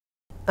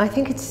I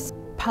think it's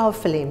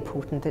powerfully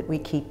important that we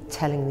keep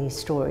telling these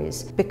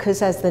stories,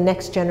 because as the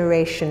next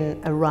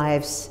generation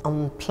arrives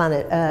on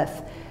planet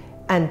Earth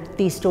and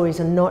these stories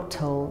are not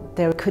told,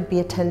 there could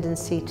be a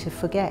tendency to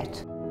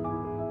forget.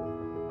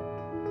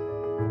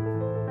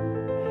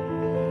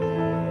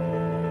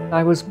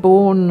 I was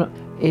born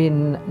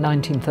in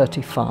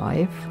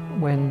 1935,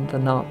 when the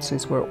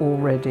Nazis were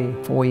already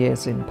 4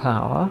 years in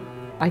power.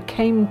 I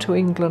came to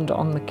England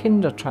on the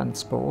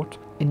Kindertransport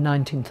in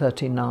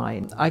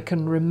 1939. I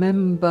can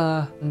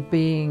remember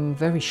being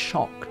very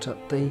shocked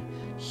at the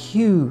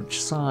huge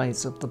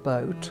size of the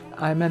boat.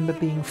 I remember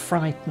being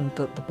frightened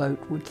that the boat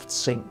would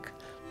sink.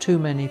 Too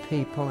many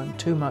people and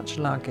too much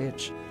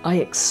luggage. I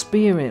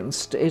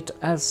experienced it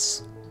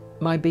as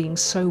my being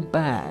so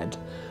bad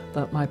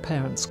that my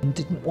parents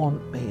didn't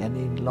want me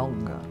any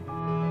longer.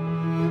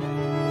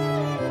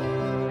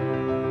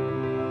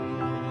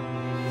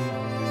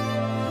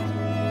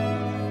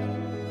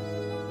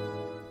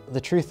 The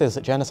truth is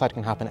that genocide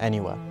can happen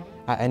anywhere,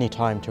 at any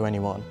time to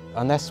anyone.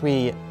 Unless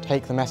we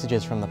take the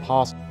messages from the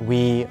past,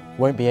 we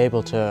won't be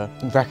able to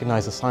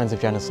recognise the signs of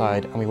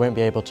genocide and we won't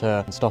be able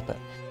to stop it.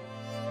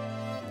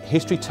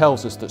 History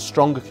tells us that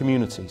stronger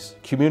communities,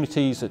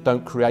 communities that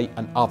don't create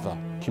an other,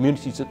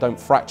 communities that don't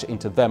fracture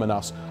into them and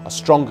us, are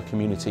stronger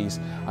communities,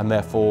 and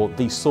therefore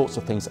these sorts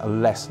of things are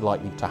less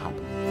likely to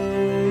happen.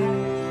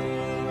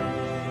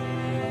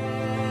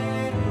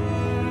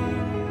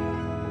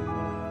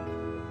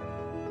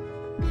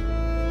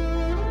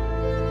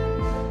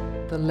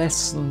 The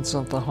lessons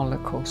of the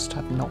Holocaust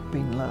have not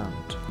been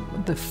learned.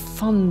 The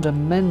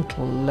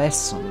fundamental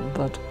lesson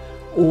that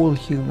all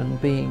human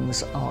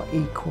beings are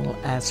equal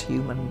as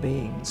human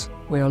beings.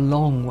 We're a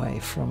long way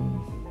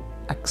from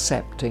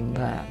accepting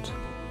that.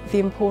 The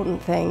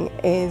important thing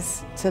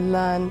is to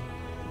learn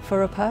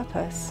for a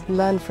purpose,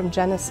 learn from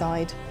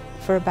genocide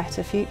for a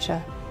better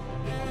future.